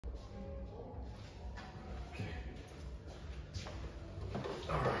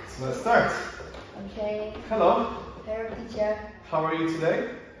Let's start. Okay. Hello. Hello, teacher. How are you today?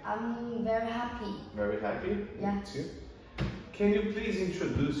 I'm very happy. Very happy? Yeah. Me too. Can you please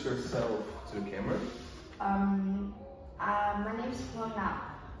introduce yourself to the camera? My name is Mona.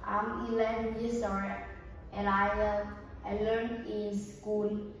 I'm 11 years old, and I learn in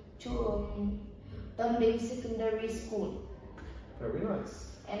school to Dundee Secondary School. Very nice.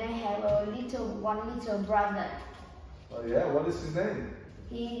 And I have one little brother. Oh yeah, what is his name?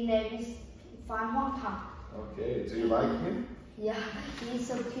 His name is Fan Huang Kang. Okay, do you like him? Yeah, he's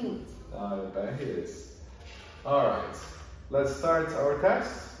so cute. I bet he is. Alright, let's start our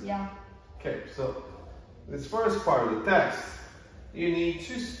test. Yeah. Okay, so this first part of the test, you need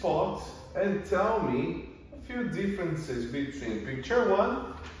to spot and tell me a few differences between picture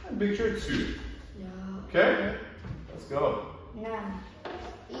 1 and picture 2. Yeah. Okay? Let's go. Now,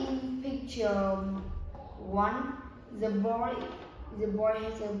 in picture 1, the boy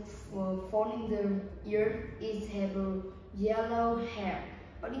has a phone in the ear. It has a yellow hair.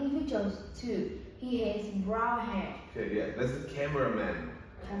 But in picture 2, he has brown hair. Okay, yeah, that's the cameraman.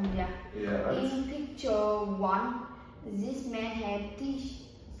 Yeah. Yeah, right. In picture 1, this man had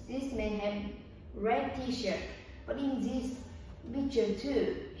red t-shirt. But in this picture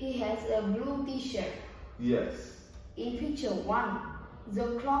 2, he has a blue t-shirt. Yes. In picture 1,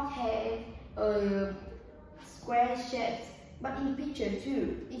 the clock had a square shape, but in picture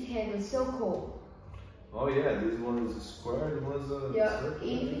 2, it had a circle. Oh yeah, this one is a square, this one is a circle.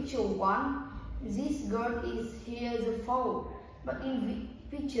 In picture 1, this girl is here the phone, but in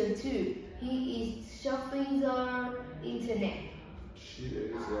picture 2, he is surfing the internet. She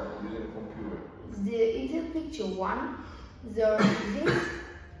is, yeah, using a computer. In picture 1, this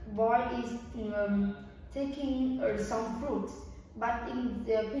boy is taking some fruit, but in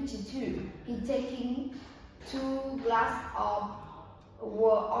the picture 2, he's taking 2 glasses of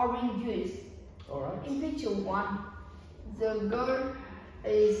orange juice. Alright. In picture 1, the girl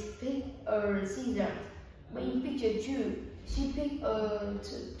is pick a scissors, but in picture 2, she picked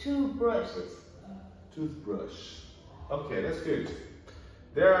 2 brushes. Toothbrush. Okay, that's good.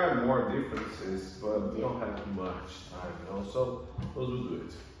 There are more differences, but we don't have much time, you know, so those will do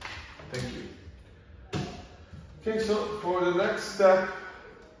it. Thank you. Okay, so for the next step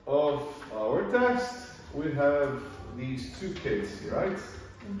of our test, we have these 2 kids here, right?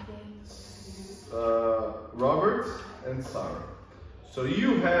 Okay. Robert and Sarah. So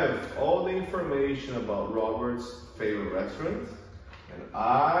you have all the information about Robert's favorite restaurant, and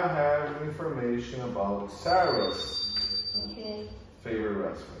I have information about Sarah's favorite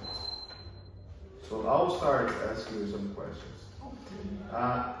restaurant. So I'll start asking you some questions.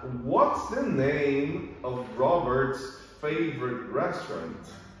 What's the name of Robert's favorite restaurant?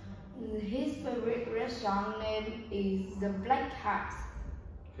 His favorite restaurant name is the Black Cat.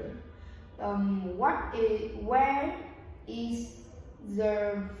 Okay. Where is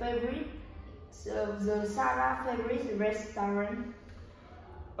the favorite, the Sarah favorite restaurant?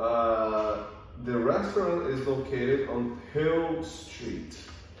 The restaurant is located on Hill Street.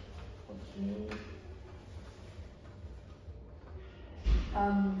 Okay.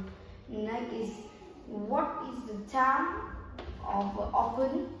 Next is, what is the time of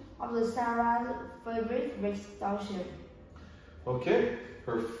open of the Sarah's favorite restaurant? Okay,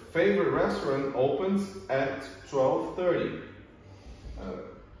 her favorite restaurant opens at 12:30.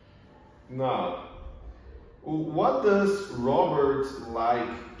 Now, what does Robert like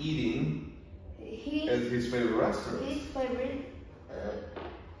eating at his favorite restaurant?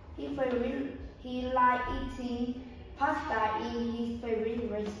 He like eating pasta in his favorite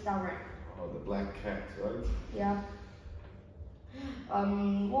restaurant. Oh, the Black Cat, right? Yeah.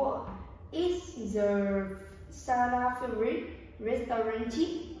 What is the Sarah favorite restaurant,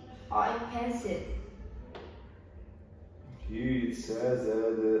 cheap or expensive? Here it says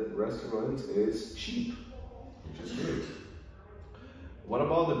that the restaurant is cheap, which is good. What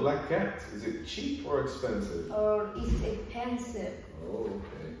about the Black Cat? Is it cheap or expensive? It's expensive. Oh,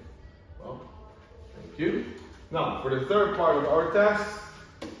 okay. Well, thank you. Now, for the third part of our test,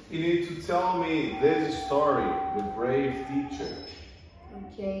 you need to tell me this story, The Brave Teacher.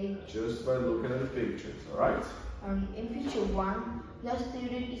 Okay. Just by looking at the pictures, alright? In picture 1, the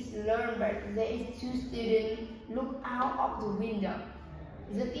student is learned, but there is 2 students look out of the window.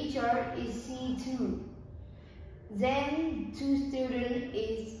 The teacher is see 2. Then 2 students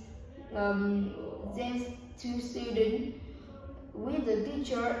with the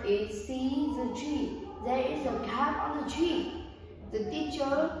teacher is see the tree. There is a cat on the tree. The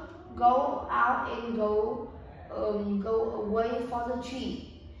teacher go out and go away from the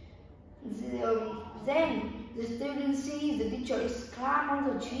tree. Then the student sees the teacher is climb on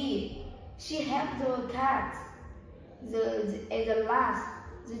the tree. She helps the cat. At the last,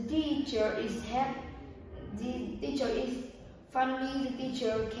 the teacher is finally the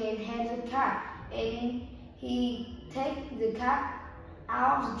teacher can have the cat, and he takes the cat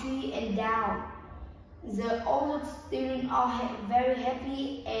out of the tree and down. The older students are very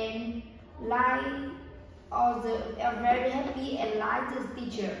happy and like the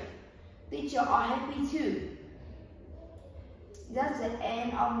teacher. Teacher are happy too. That's the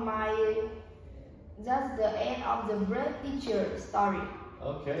end of the brave teacher story.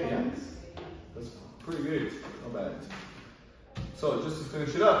 Okay, yes. That's pretty good. Not bad. So just to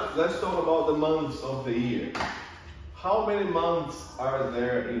finish it up, let's talk about the months of the year. How many months are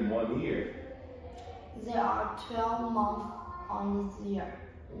there in 1 year? There are 12 months on this year.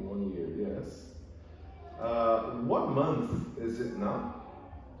 In 1 year, yes. What month is it now?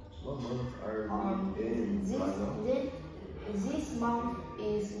 What month are we in right now? This month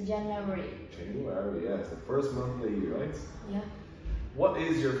is January. January, yes, the first month of the year, right? Yeah. What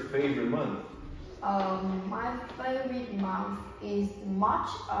is your favorite month? My favorite month is March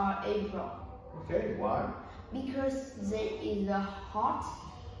or April. Okay, why? Because there is a hot,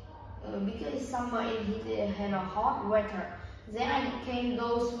 because summer and it had a hot weather. Then I can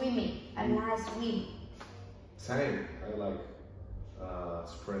go swimming, and I swim. Same, I like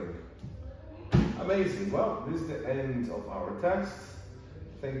spring. Amazing. Well, this is the end of our test.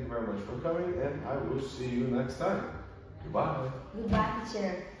 Thank you very much for coming, and I will see you next time. Goodbye. Goodbye,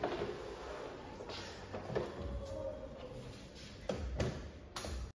 teacher.